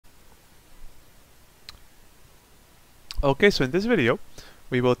Okay, so in this video,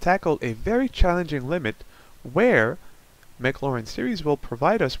 we will tackle a very challenging limit where Maclaurin series will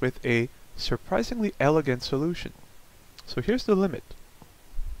provide us with a surprisingly elegant solution. So here's the limit.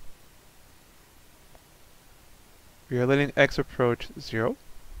 We are letting x approach 0.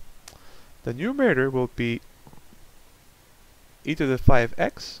 The numerator will be e to the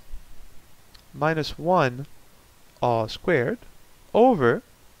 5x minus 1 all squared over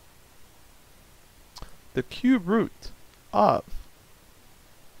the cube root of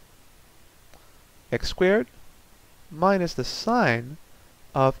x squared minus the sine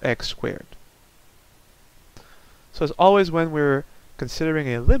of x squared. So as always, when we're considering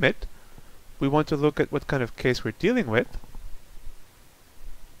a limit, we want to look at what kind of case we're dealing with.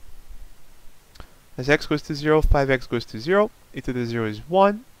 As x goes to 0, 5x goes to 0, e to the 0 is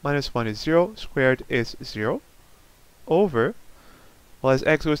 1, minus 1 is 0, squared is 0, over, well, as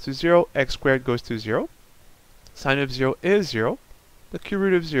x goes to 0, x squared goes to 0, sine of 0 is 0, the cube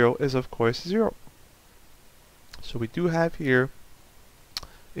root of 0 is of course 0. So we do have here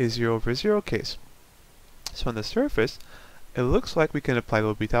a 0 over 0 case. So on the surface, it looks like we can apply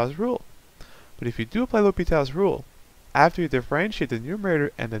L'Hopital's rule. But if you do apply L'Hopital's rule, after you differentiate the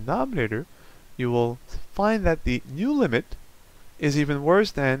numerator and the denominator, you will find that the new limit is even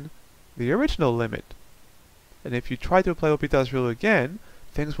worse than the original limit. And if you try to apply L'Hopital's rule again,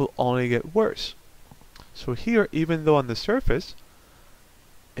 things will only get worse. So here, even though on the surface,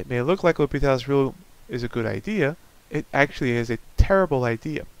 it may look like L'Hopital's rule is a good idea, it actually is a terrible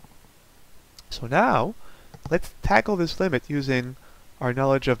idea. So now, let's tackle this limit using our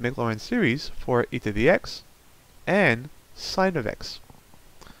knowledge of Maclaurin series for e to the x and sine of x.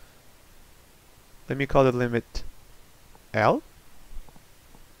 Let me call the limit L.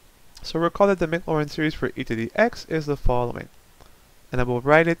 So recall that the Maclaurin series for e to the x is the following, and I will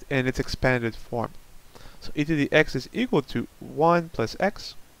write it in its expanded form. So e to the x is equal to 1 plus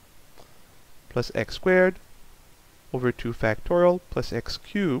x squared over 2 factorial plus x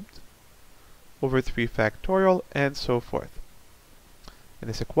cubed over 3 factorial and so forth. And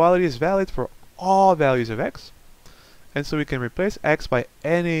this equality is valid for all values of x, and so we can replace x by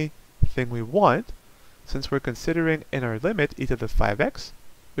anything we want. Since we're considering in our limit e to the 5x,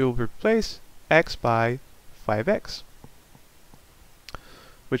 we will replace x by 5x,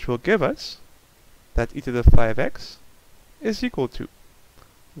 which will give us that e to the 5x is equal to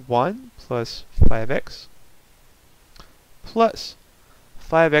 1 plus 5x plus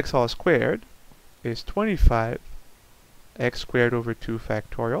 5x all squared is 25 x squared over 2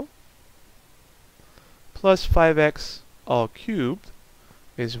 factorial plus 5x all cubed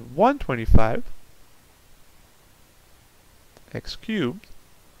is 125 x cubed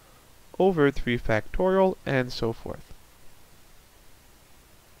over 3 factorial and so forth.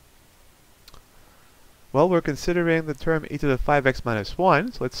 Well, we're considering the term e to the 5x minus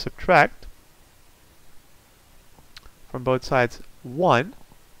 1, so let's subtract from both sides 1.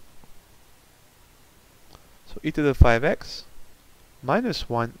 So e to the 5x minus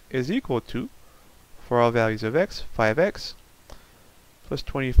 1 is equal to, for all values of x, 5x plus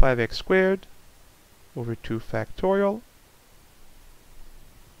 25x squared over 2 factorial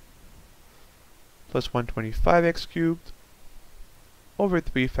plus 125x cubed over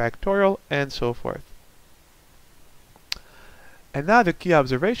 3 factorial and so forth. And now the key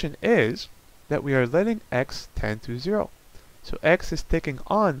observation is that we are letting x tend to 0. So x is taking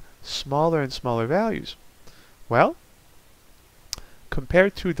on smaller and smaller values. Well,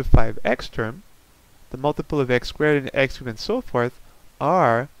 compared to the 5x term, the multiple of x squared and x cubed and so forth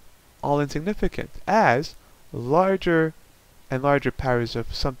are all insignificant, as larger and larger powers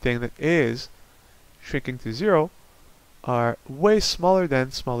of something that is shrinking to 0 are way smaller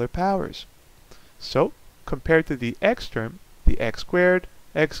than smaller powers. So, compared to the x term, the x squared,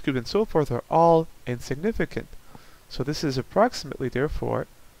 x cubed and so forth are all insignificant. So this is approximately, therefore,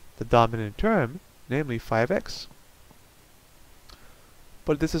 the dominant term, namely 5x.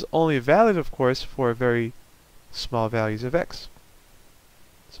 But this is only valid, of course, for very small values of x.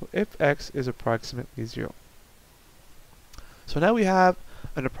 So if x is approximately 0. So now we have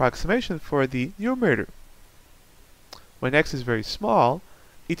an approximation for the numerator. When x is very small,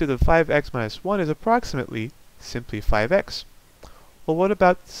 e to the 5x minus 1 is approximately simply 5x. Well, what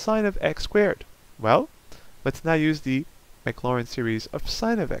about sine of x squared? Well, let's now use the Maclaurin series of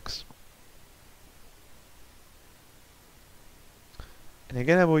sine of x. And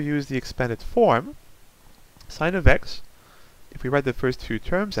again, I will use the expanded form. Sine of x, if we write the first few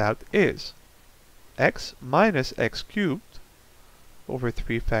terms out, is x minus x cubed over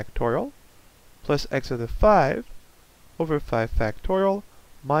 3 factorial plus x to the 5 over 5 factorial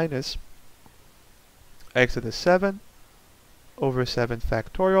minus x to the 7 over 7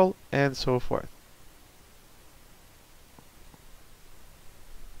 factorial, and so forth.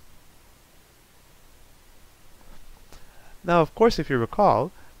 Now, of course, if you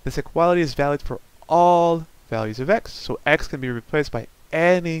recall, this equality is valid for all values of x. So x can be replaced by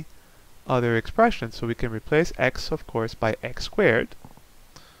any other expression. So we can replace x, of course, by x squared,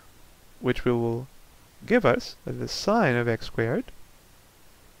 which will give us that the sine of x squared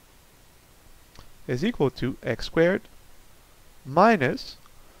is equal to x squared minus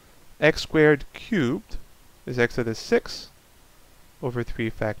x squared cubed is x to the 6 over 3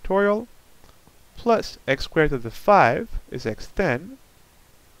 factorial plus x squared to the 5 is x10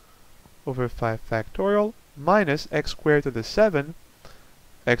 over 5 factorial minus x squared to the 7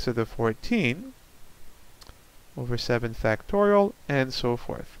 x to the 14 over 7 factorial, and so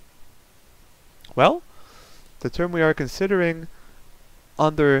forth. Well, the term we are considering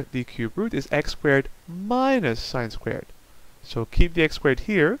under the cube root is x squared minus sine squared. So keep the x squared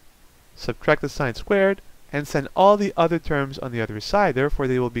here, subtract the sine squared, and send all the other terms on the other side. Therefore,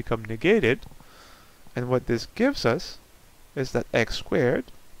 they will become negated. And what this gives us is that x squared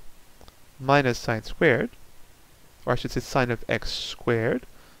minus sine squared, or I should say sine of x squared,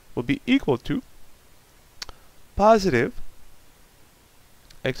 will be equal to positive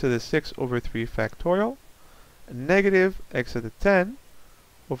x to the 6 over 3 factorial, negative x to the 10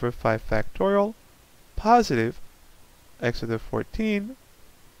 over 5 factorial, positive x to the 14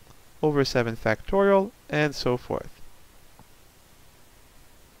 over 7 factorial, and so forth.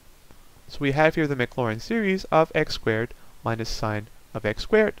 So we have here the Maclaurin series of x squared minus sine of x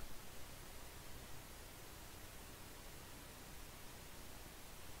squared.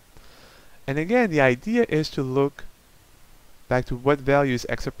 And again, the idea is to look back to what value is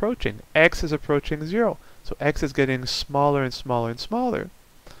x approaching. X is approaching 0, so x is getting smaller and smaller and smaller.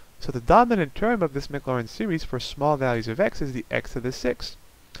 So the dominant term of this Maclaurin series for small values of x is the x to the 6.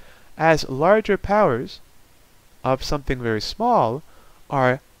 As larger powers of something very small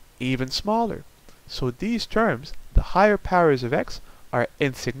are even smaller. So these terms, the higher powers of x, are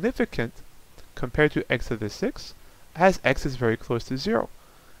insignificant compared to x to the 6, as x is very close to 0.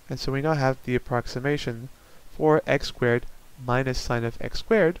 And so we now have the approximation for x squared minus sine of x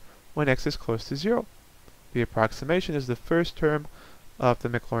squared when x is close to 0. The approximation is the first term of the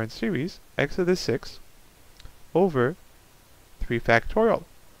Maclaurin series, x to the 6 over 3 factorial.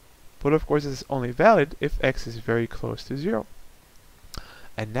 But of course, this is only valid if x is very close to 0.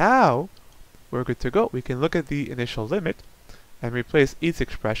 And now we're good to go. We can look at the initial limit and replace each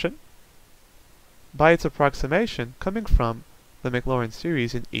expression by its approximation coming from the Maclaurin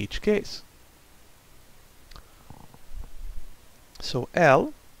series in each case. So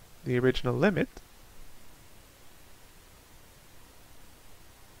L, the original limit,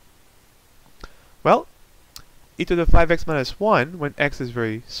 well, e to the 5x minus 1 when x is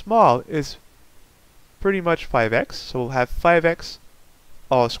very small is pretty much 5x. So we'll have 5x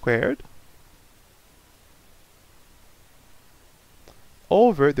all squared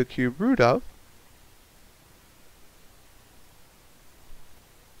over the cube root of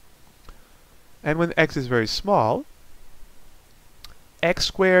and when x is very small, x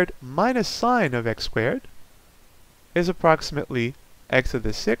squared minus sine of x squared is approximately x to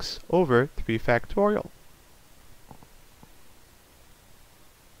the 6 over 3 factorial.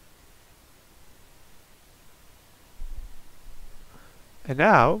 And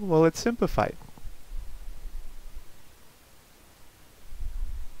now, well, let's simplify it.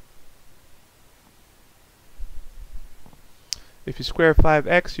 If you square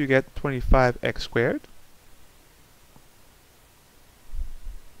 5x, you get 25x squared.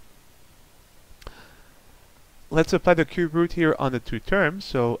 Let's apply the cube root here on the two terms.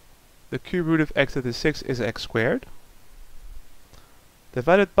 So the cube root of x to the 6 is x squared,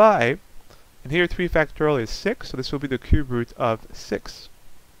 divided by, and here 3 factorial is 6, so this will be the cube root of 6.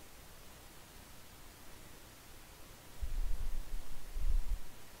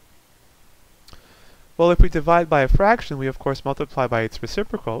 Well, if we divide by a fraction, we of course multiply by its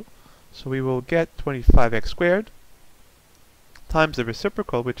reciprocal. So we will get 25x squared times the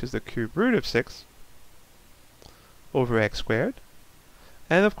reciprocal, which is the cube root of 6, over x squared.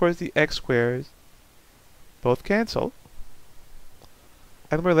 And of course the x squares both cancel.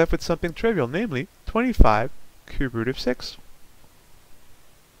 And we're left with something trivial, namely 25 cube root of 6.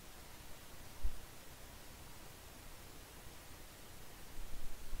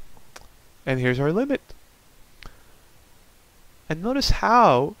 And here's our limit. And notice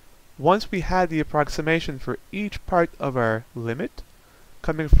how, once we had the approximation for each part of our limit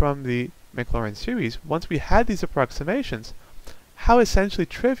coming from the Maclaurin series, once we had these approximations, how essentially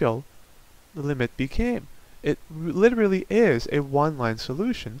trivial the limit became. It literally is a one-line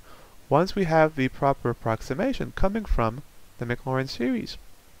solution once we have the proper approximation coming from the Maclaurin series.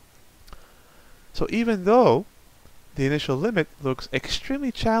 So even though the initial limit looks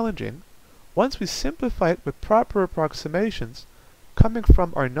extremely challenging, once we simplify it with proper approximations coming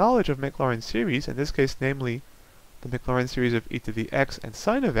from our knowledge of Maclaurin series, in this case namely the Maclaurin series of e to the x and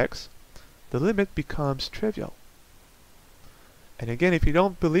sine of x, the limit becomes trivial. And again, if you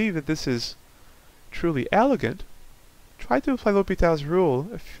don't believe that this is truly elegant, try to apply L'Hopital's rule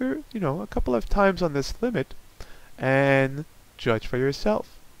a couple of times on this limit and judge for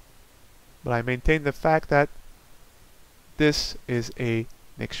yourself. But I maintain the fact that this is an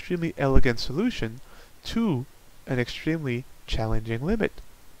extremely elegant solution to an extremely challenging limit.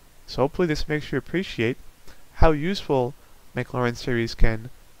 So hopefully this makes you appreciate how useful Maclaurin series can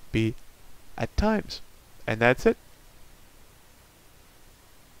be at times. And that's it.